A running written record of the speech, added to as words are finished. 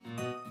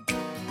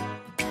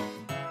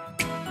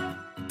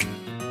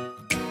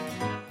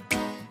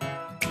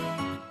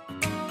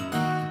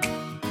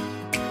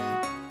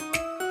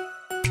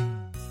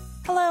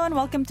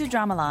everyone. Welcome to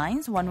Drama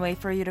Lines, one way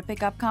for you to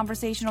pick up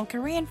conversational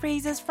Korean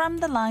phrases from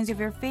the lines of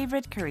your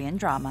favorite Korean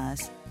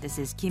dramas. This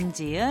is Kim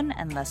Ji-eun,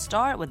 and let's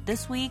start with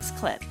this week's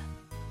clip.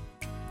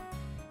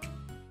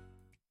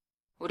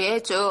 우리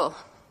혜주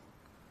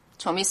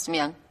좀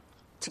있으면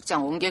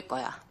직장 옮길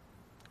거야.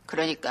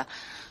 그러니까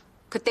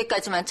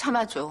그때까지만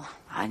참아줘.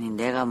 아니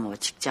내가 뭐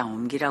직장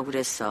옮기라고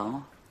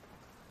그랬어.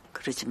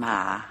 그러지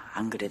마.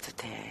 안 그래도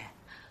돼.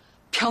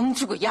 병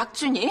주고 약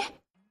주니?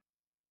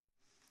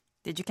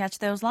 Did you catch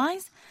those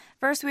lines?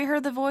 First, we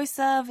heard the voice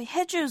of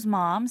Haeju's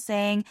mom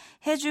saying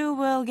Haeju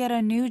will get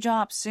a new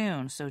job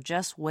soon, so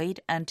just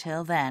wait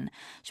until then.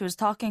 She was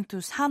talking to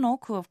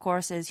Sanok, who of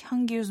course is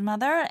Hyungyu's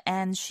mother,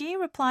 and she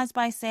replies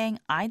by saying,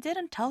 I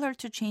didn't tell her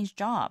to change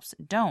jobs.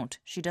 Don't.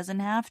 She doesn't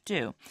have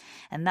to.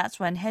 And that's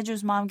when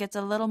Haeju's mom gets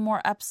a little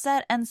more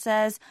upset and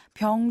says,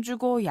 병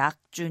주고 약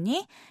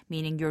주니?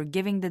 Meaning you're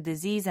giving the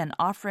disease and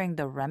offering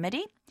the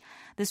remedy.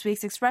 This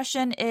week's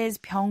expression is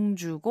병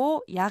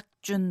주고 약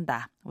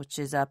준다, which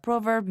is a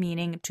proverb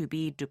meaning to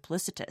be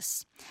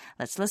duplicitous.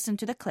 Let's listen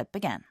to the clip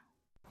again.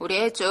 우리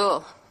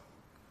혜주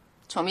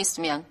좀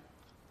있으면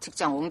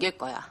직장 옮길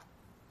거야.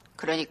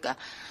 그러니까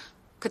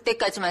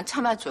그때까지만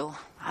참아줘.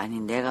 아니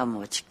내가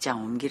뭐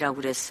직장 옮기라고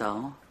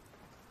그랬어.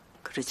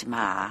 그러지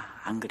마.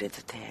 안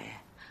그래도 돼.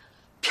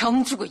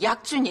 병 주고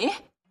약 주니?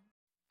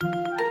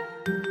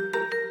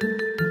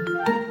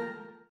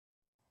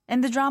 In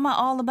the drama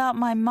All About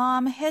My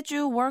Mom,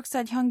 Haeju works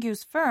at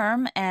Hyungyu's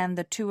firm and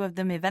the two of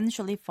them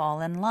eventually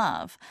fall in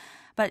love.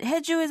 But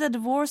Haeju is a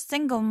divorced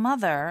single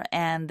mother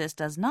and this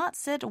does not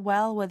sit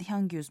well with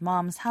Hyungyu's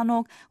mom,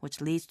 Sanok, which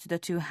leads to the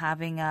two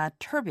having a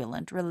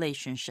turbulent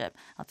relationship.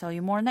 I'll tell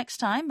you more next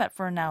time, but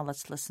for now,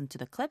 let's listen to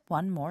the clip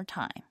one more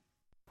time.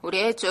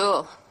 우리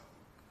혜주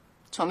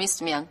좀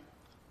있으면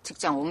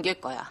직장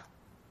옮길 거야.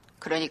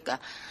 그러니까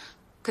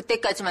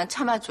그때까지만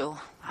참아줘.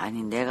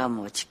 아니 내가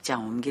뭐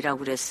직장 옮기라고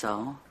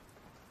그랬어.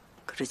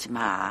 그러지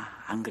마.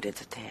 안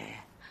그래도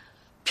돼.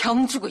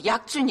 병 주고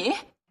약 주니?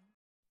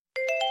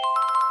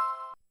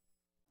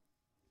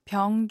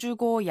 병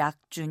주고 약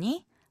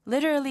주니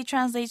literally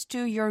translates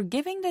to you're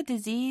giving the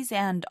disease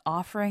and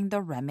offering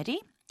the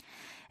remedy.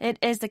 It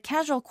is the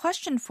casual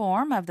question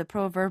form of the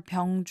proverb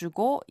병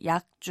주고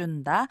약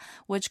준다,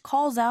 which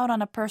calls out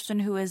on a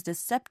person who is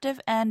deceptive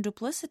and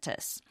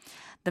duplicitous.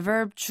 The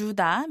verb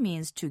주다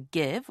means to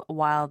give,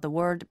 while the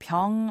word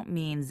병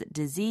means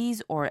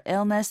disease or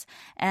illness,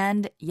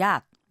 and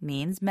약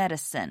means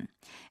medicine.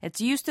 It's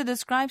used to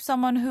describe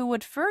someone who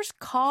would first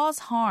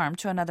cause harm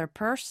to another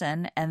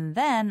person and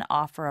then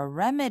offer a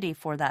remedy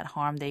for that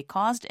harm they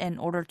caused in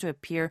order to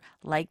appear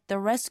like the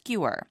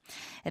rescuer.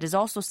 It is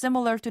also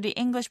similar to the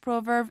English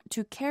proverb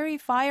to carry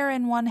fire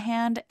in one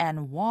hand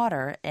and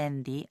water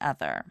in the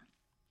other.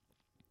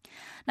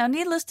 Now,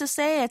 needless to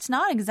say, it's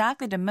not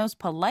exactly the most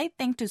polite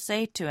thing to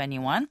say to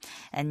anyone,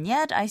 and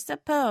yet I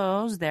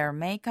suppose there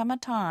may come a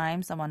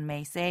time someone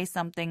may say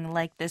something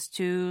like this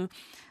to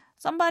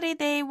somebody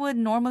they would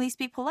normally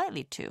speak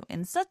politely to.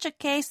 In such a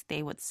case,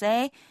 they would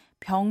say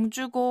병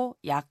주고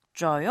약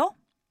줘요?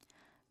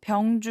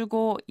 병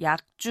주고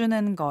약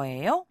주는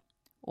거예요?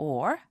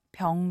 Or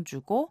병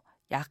주고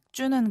약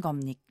주는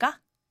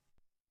겁니까?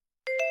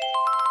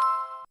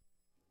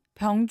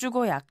 병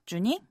주고 약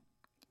주니?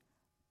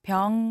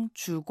 병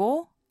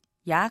주고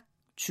약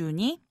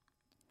주니?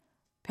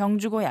 병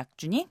주고 약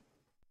주니?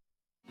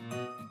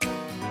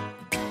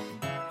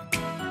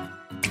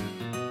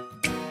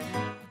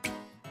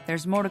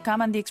 There's more to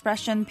come on the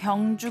expression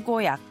병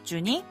주고 약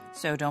주니,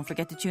 so don't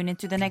forget to tune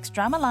into the next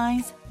Drama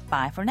Lines.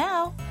 Bye for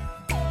now.